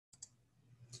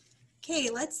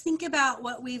Okay, let's think about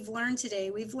what we've learned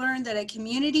today. We've learned that a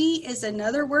community is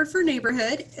another word for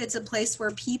neighborhood. It's a place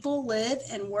where people live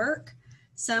and work.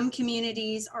 Some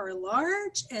communities are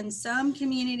large and some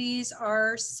communities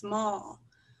are small.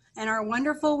 And our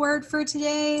wonderful word for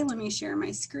today, let me share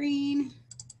my screen.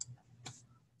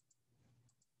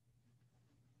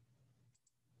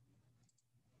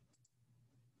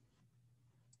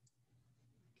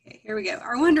 Okay, here we go.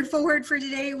 Our wonderful word for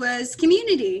today was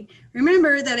community.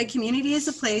 Remember that a community is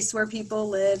a place where people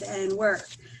live and work.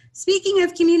 Speaking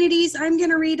of communities, I'm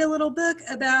going to read a little book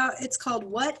about, it's called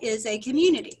What is a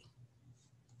Community?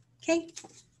 Okay,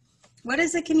 what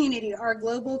is a community? Our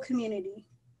global community.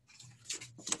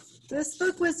 This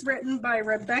book was written by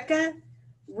Rebecca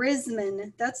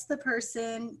Risman. That's the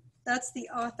person, that's the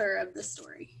author of the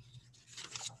story.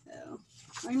 So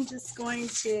I'm just going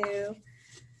to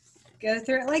go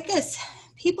through it like this.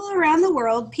 People around the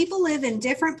world, people live in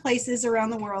different places around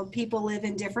the world. People live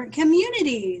in different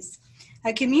communities.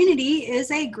 A community is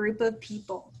a group of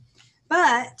people.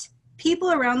 But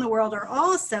people around the world are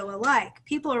also alike.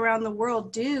 People around the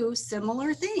world do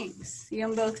similar things. See,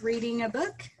 I'm both reading a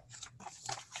book.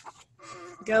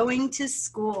 Going to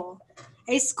school.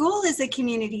 A school is a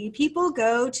community. People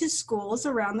go to schools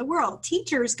around the world.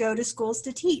 Teachers go to schools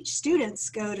to teach.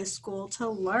 Students go to school to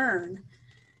learn.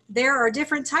 There are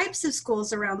different types of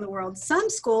schools around the world. Some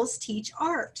schools teach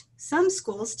art. Some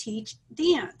schools teach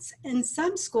dance. And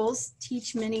some schools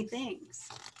teach many things.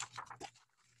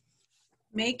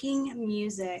 Making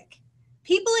music.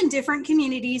 People in different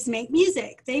communities make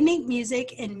music. They make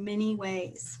music in many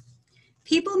ways.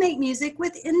 People make music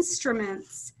with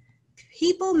instruments.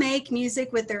 People make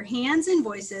music with their hands and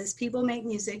voices. People make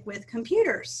music with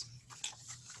computers.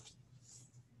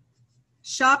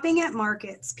 Shopping at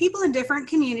markets. People in different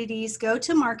communities go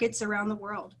to markets around the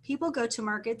world. People go to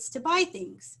markets to buy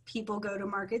things. People go to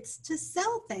markets to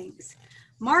sell things.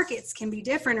 Markets can be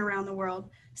different around the world.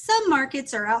 Some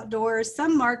markets are outdoors,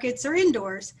 some markets are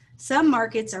indoors. Some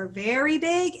markets are very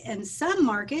big and some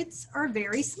markets are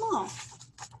very small.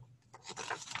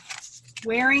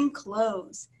 Wearing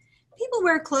clothes. People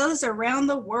wear clothes around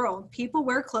the world. People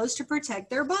wear clothes to protect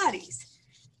their bodies.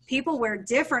 People wear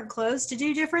different clothes to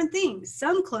do different things.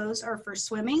 Some clothes are for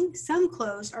swimming. Some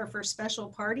clothes are for special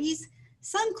parties.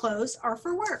 Some clothes are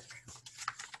for work.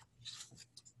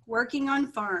 Working on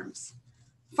farms.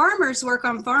 Farmers work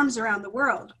on farms around the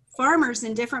world. Farmers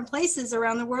in different places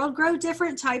around the world grow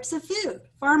different types of food.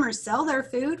 Farmers sell their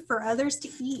food for others to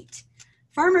eat.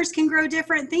 Farmers can grow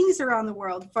different things around the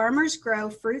world. Farmers grow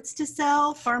fruits to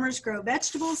sell. Farmers grow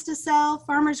vegetables to sell.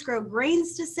 Farmers grow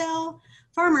grains to sell.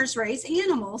 Farmers raise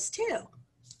animals too.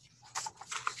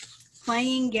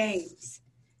 Playing games.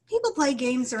 People play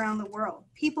games around the world.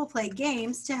 People play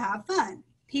games to have fun.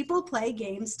 People play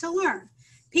games to learn.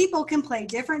 People can play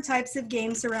different types of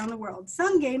games around the world.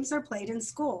 Some games are played in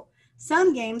school.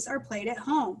 Some games are played at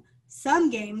home. Some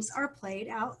games are played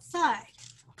outside.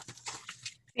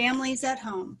 Families at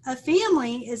home. A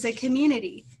family is a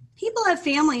community. People have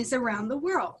families around the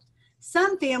world.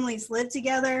 Some families live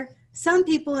together. Some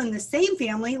people in the same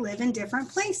family live in different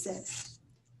places.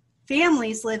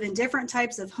 Families live in different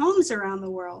types of homes around the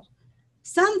world.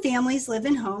 Some families live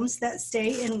in homes that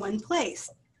stay in one place.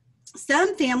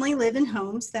 Some families live in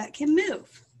homes that can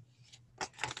move.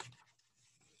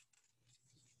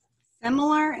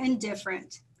 Similar and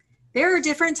different. There are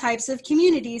different types of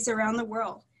communities around the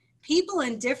world. People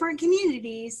in different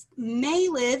communities may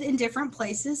live in different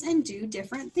places and do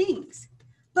different things.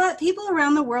 But people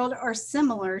around the world are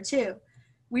similar too.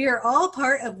 We are all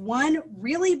part of one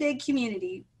really big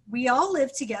community. We all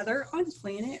live together on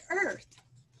planet Earth.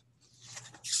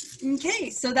 Okay,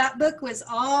 so that book was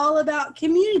all about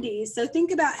communities. So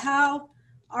think about how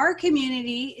our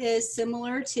community is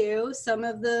similar to some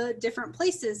of the different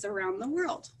places around the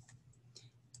world.